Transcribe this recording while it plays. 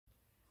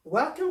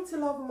Welcome to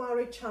Love and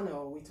Marriage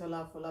channel with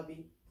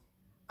Afolabi.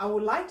 I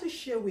would like to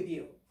share with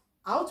you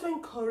how to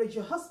encourage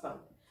your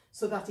husband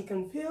so that he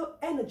can feel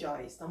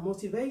energized and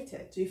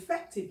motivated to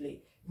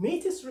effectively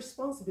meet his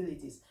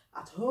responsibilities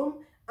at home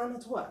and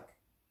at work.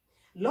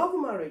 Love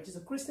and Marriage is a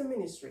Christian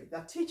ministry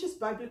that teaches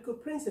biblical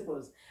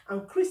principles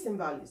and Christian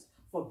values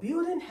for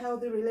building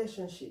healthy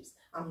relationships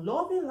and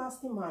loving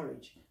lasting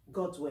marriage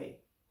God's way.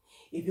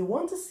 If you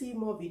want to see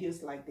more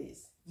videos like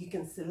this, you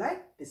can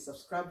select the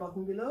subscribe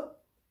button below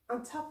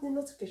and tap the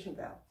notification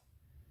bell.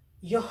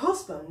 Your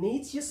husband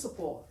needs your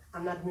support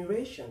and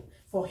admiration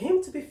for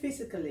him to be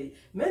physically,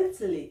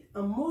 mentally,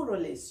 and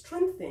morally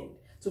strengthened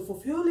to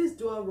fulfill his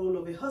dual role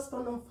of a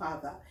husband and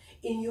father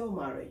in your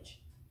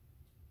marriage.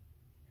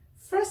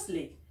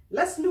 Firstly,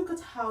 let's look at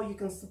how you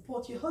can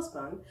support your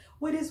husband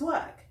with his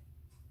work.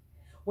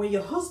 When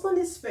your husband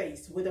is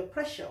faced with the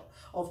pressure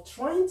of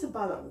trying to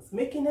balance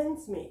making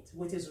ends meet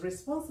with his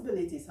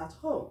responsibilities at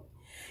home,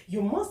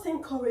 you must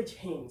encourage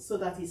him so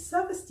that his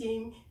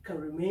self-esteem can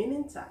remain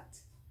intact.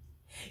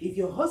 If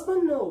your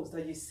husband knows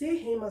that you see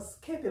him as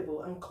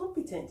capable and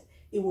competent,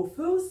 it will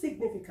feel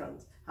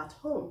significant at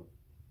home.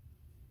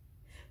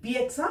 Be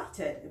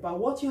excited about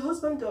what your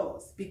husband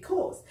does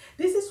because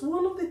this is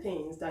one of the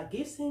things that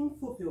gives him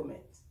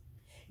fulfillment.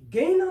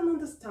 Gain an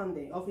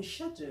understanding of his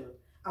schedule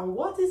and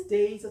what his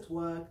days at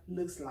work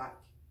looks like.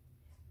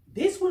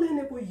 This will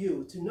enable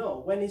you to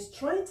know when he's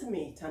trying to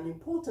meet an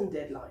important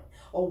deadline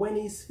or when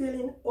he's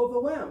feeling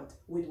overwhelmed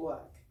with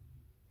work.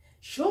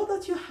 Show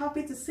that you're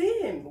happy to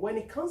see him when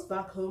he comes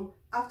back home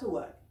after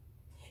work.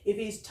 If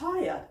he's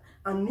tired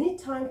and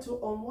needs time to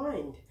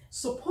unwind,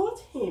 support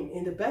him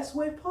in the best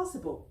way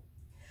possible.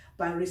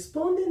 By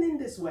responding in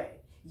this way,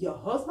 your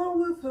husband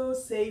will feel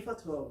safe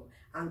at home,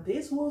 and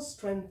this will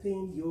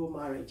strengthen your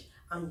marriage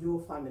and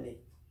your family.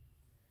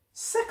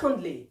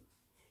 Secondly,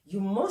 you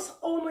must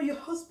honor your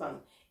husband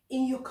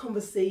in your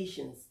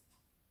conversations.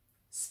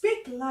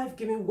 Speak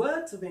life-giving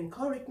words of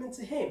encouragement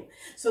to him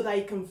so that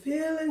he can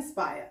feel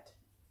inspired.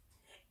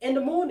 In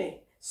the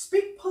morning,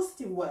 speak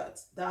positive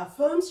words that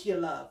affirms your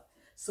love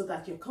so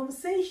that your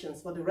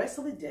conversations for the rest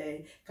of the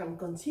day can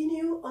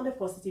continue on a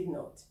positive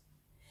note.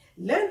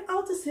 Learn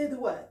how to say the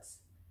words,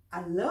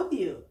 "I love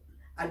you,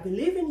 I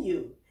believe in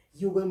you,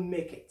 you will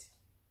make it."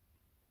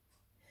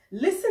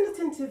 Listen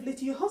attentively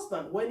to your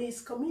husband when he is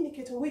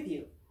communicating with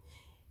you.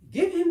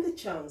 Give him the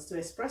chance to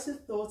express his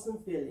thoughts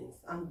and feelings,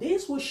 and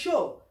this will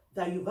show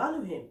that you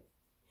value him.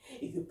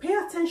 If you pay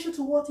attention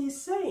to what he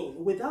is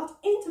saying without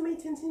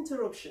intermittent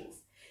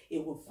interruptions, he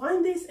will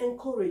find this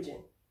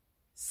encouraging.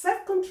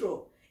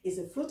 Self-control is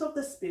a fruit of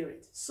the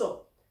Spirit,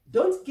 so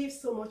don't give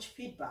so much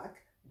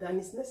feedback than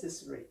is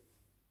necessary.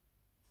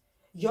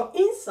 Your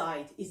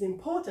insight is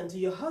important to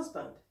your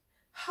husband.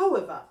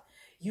 However,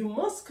 you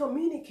must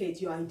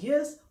communicate your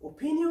ideas,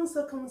 opinions,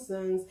 or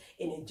concerns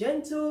in a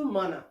gentle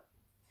manner.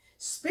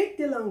 Speak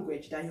the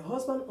language that your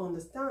husband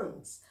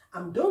understands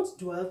and don't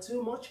dwell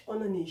too much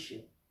on an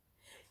issue.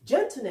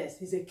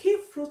 Gentleness is a key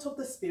fruit of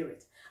the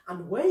Spirit,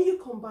 and when you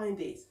combine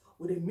this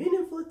with a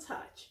meaningful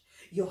touch,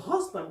 your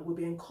husband will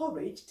be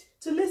encouraged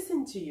to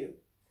listen to you.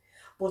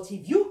 But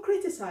if you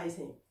criticize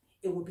him,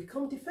 it will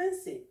become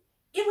defensive,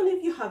 even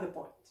if you have a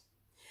point.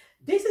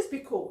 This is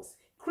because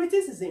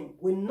criticism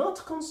will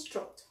not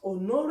construct or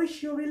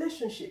nourish your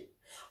relationship,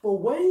 but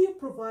when you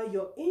provide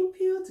your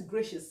input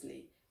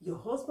graciously, your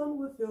husband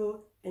will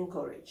feel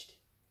encouraged.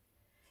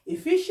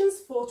 Ephesians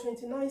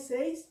 4:29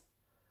 says,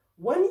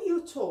 "When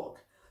you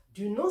talk,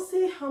 do not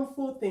say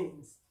harmful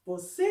things,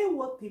 but say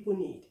what people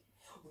need,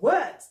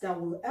 words that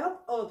will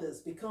help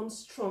others become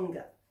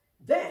stronger.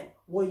 Then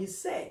what you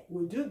say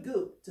will do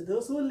good to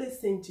those who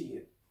listen to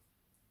you."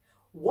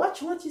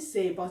 Watch what you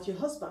say about your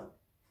husband.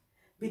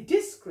 Be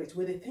discreet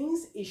with the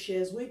things he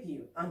shares with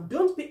you, and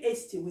don't be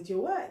hasty with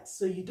your words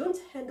so you don't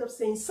end up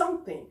saying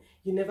something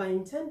you never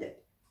intended.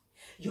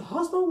 Your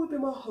husband will be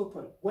more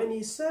open when he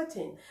is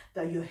certain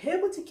that you're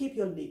able to keep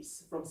your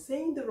lips from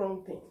saying the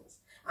wrong things,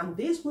 and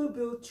this will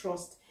build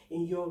trust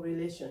in your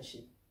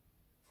relationship.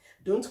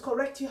 Don't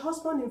correct your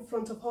husband in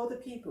front of other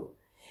people.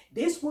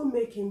 This will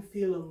make him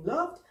feel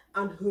unloved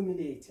and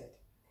humiliated.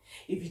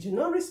 If you do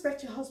not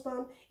respect your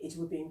husband, it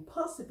will be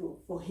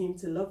impossible for him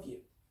to love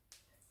you.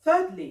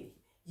 Thirdly,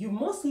 you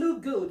must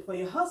look good for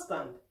your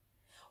husband.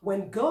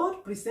 When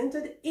God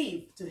presented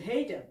Eve to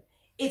Adam,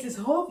 it is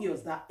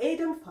obvious that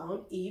Adam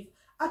found Eve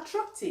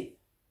attractive.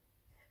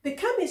 The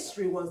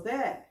chemistry was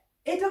there.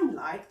 Adam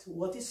liked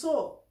what he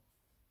saw,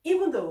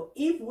 even though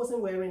Eve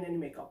wasn't wearing any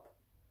makeup.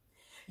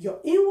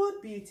 Your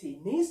inward beauty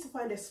needs to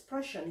find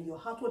expression in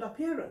your outward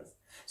appearance,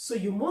 so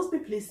you must be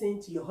pleasing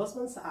to your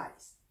husband's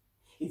eyes.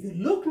 If you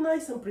look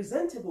nice and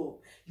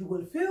presentable, you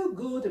will feel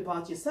good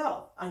about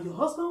yourself and your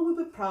husband will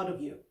be proud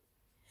of you.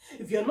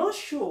 If you're not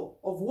sure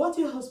of what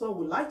your husband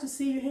would like to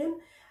see you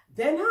in,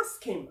 then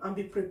ask him and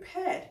be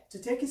prepared to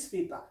take his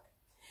feedback.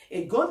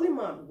 A godly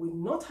man will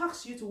not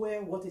ask you to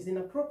wear what is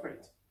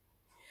inappropriate.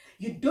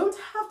 You don't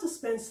have to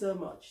spend so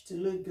much to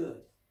look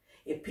good.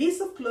 A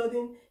piece of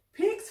clothing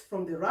picked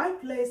from the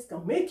right place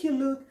can make you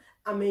look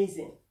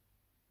amazing.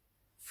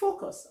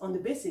 Focus on the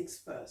basics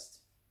first.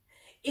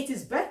 It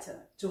is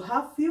better to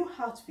have few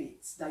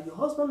outfits that your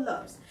husband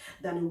loves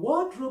than a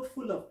wardrobe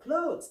full of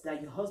clothes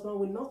that your husband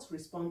will not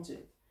respond to.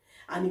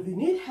 And if you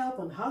need help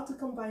on how to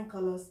combine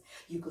colors,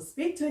 you could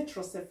speak to a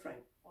trusted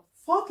friend.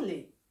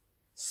 Fourthly,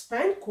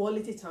 spend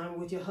quality time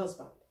with your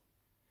husband.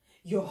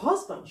 Your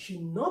husband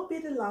should not be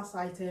the last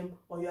item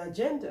on your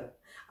agenda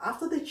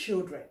after the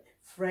children,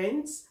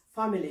 friends,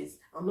 families,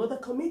 and other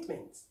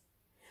commitments.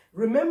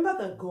 Remember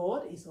that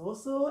God is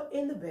also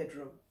in the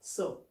bedroom,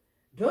 so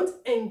don't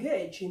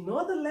engage in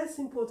other less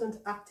important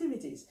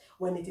activities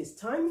when it is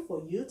time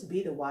for you to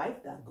be the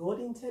wife that God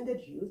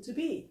intended you to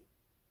be.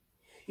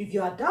 If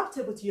you are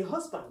adaptable to your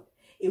husband,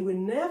 it will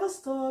never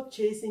stop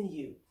chasing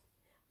you.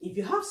 If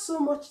you have so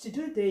much to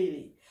do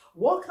daily,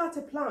 work out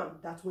a plan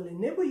that will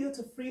enable you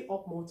to free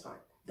up more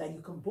time that you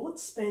can both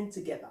spend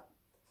together.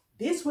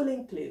 This will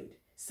include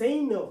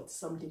saying no to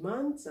some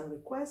demands and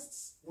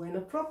requests when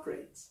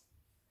appropriate.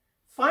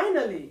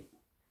 Finally,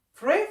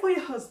 pray for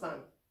your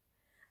husband.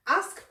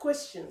 Ask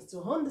questions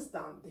to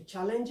understand the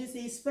challenges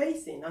he is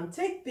facing and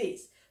take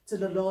this to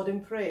the Lord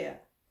in prayer.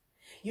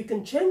 You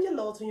can change a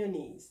lot on your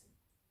knees.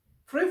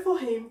 Pray for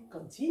him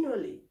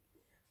continually.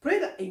 Pray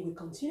that he will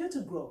continue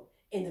to grow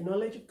in the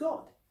knowledge of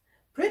God.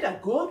 Pray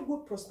that God will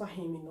prosper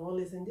him in all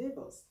his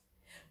endeavors.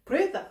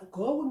 Pray that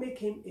God will make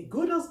him a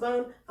good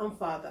husband and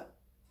father.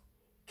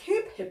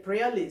 Keep a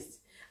prayer list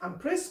and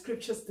pray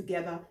scriptures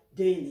together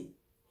daily.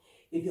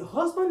 If your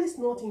husband is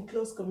not in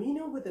close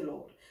communion with the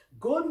Lord,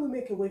 God will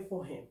make a way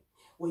for him.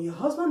 When your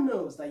husband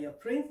knows that you're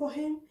praying for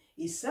him,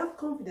 his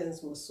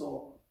self-confidence will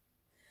soar.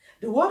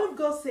 The word of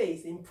God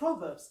says in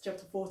Proverbs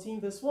chapter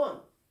 14 verse 1,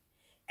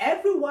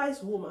 every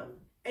wise woman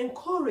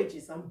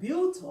encourages and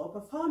builds up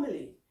a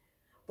family,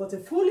 but a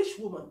foolish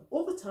woman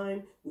over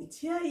time will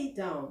tear it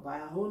down by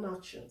her own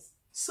actions.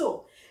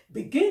 So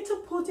begin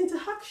to put into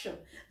action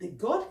the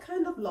God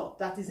kind of love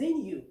that is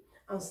in you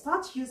and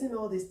start using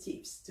all these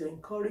tips to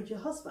encourage your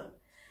husband.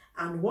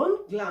 And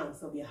one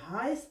glance of your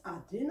eyes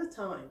at dinner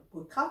time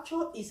will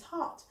capture his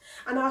heart,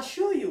 and I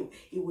assure you,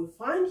 he will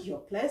find your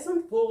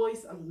pleasant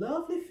voice and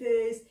lovely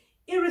face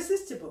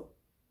irresistible.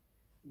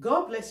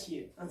 God bless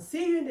you and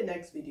see you in the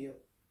next video.